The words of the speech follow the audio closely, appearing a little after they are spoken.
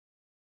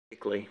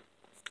basically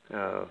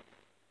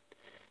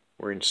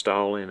we're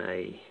installing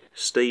a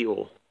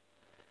Stihl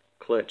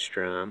clutch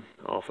drum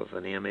off of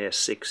an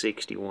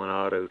MS661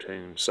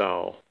 auto-tune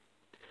saw.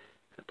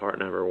 Part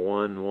number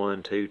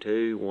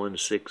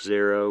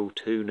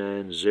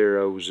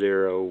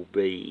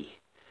 1122160290B.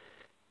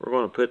 We're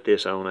going to put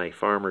this on a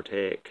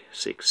Farmertec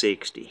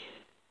 660.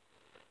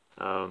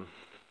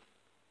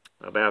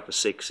 About the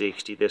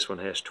 660, this one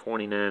has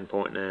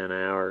 29.9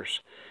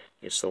 hours.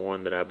 It's the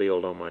one that I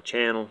build on my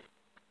channel.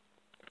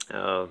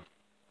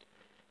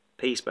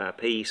 Piece by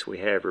piece, we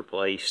have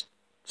replaced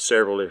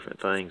several different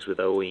things with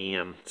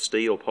OEM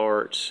Stihl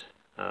parts.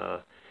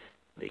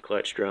 The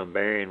clutch drum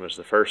bearing was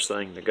the first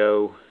thing to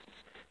go.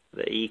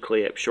 The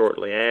E-clip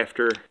shortly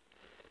after.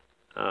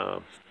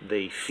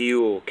 The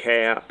fuel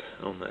cap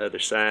on the other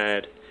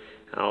side.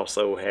 I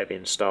also have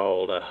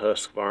installed a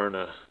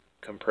Husqvarna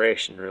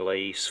compression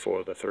release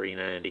for the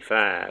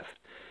 395.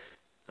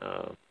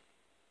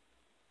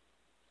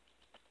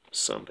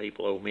 Some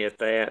people omit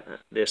that.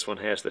 This one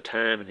has the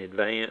timing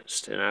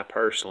advanced, and I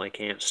personally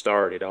can't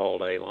start it all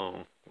day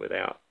long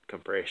without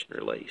compression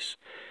release.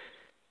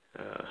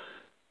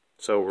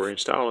 So we're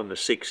installing the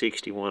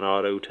 661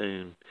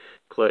 auto-tune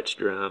clutch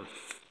drum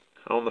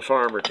on the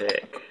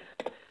Farmertec.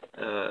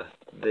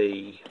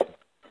 The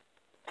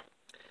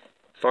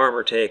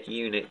Farmertec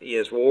unit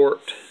is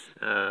warped,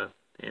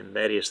 and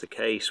that is the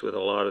case with a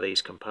lot of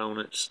these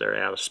components. They're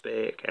out of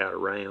spec, out of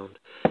round,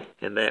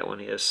 and that one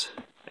is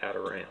out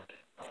of round.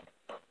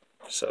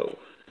 So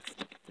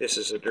this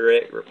is a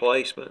direct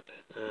replacement.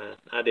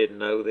 I didn't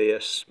know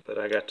this, but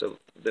I got to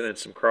doing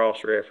some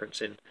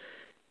cross-referencing,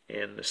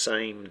 and the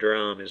same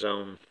drum is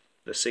on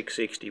the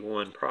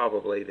 661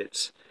 probably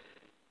that's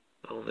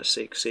on the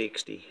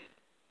 660.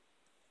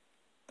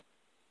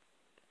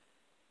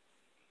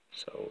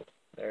 So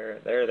there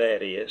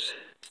that is.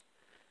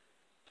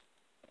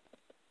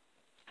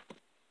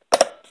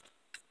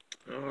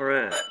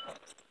 Alright,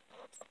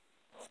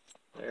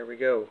 there we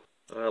go.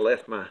 I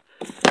left my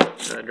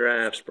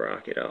drive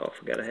sprocket off.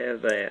 Gotta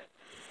have that.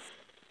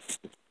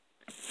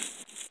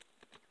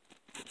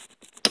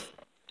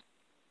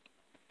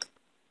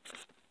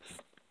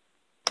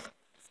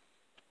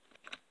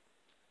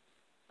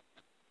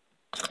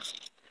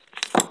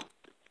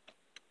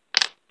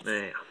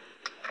 Now,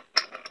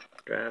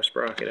 drive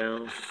sprocket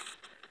on,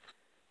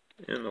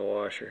 and the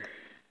washer,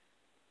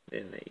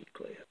 then the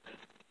E-clip.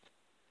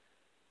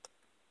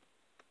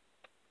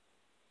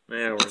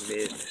 Now we're in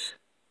business.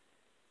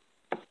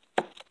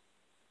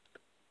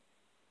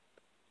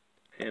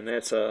 And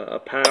that's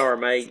a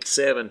PowerMate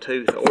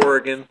 7-tooth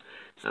Oregon.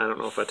 I don't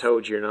know if I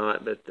told you or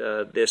not, but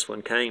this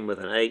one came with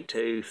an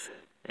 8-tooth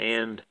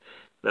and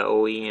the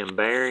OEM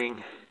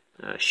bearing,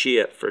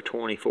 shipped for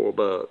 24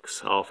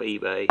 bucks off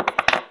eBay.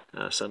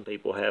 Some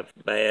people have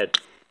bad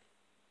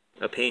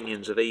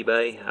opinions of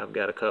eBay. I've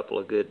got a couple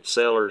of good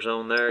sellers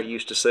on there. I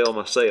used to sell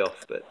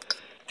myself, but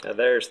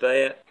there's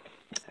that.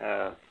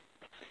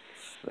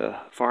 The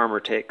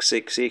Farmertec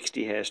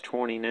 660 has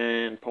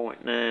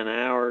 29.9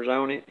 hours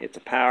on it. It's a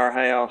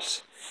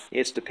powerhouse.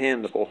 It's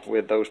dependable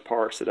with those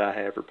parts that I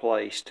have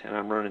replaced. And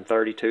I'm running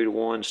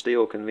 32-to-1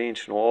 Stihl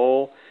conventional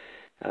oil.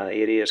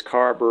 It is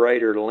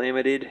carburetor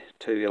limited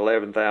to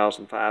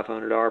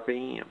 11,500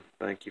 RPM.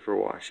 Thank you for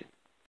watching.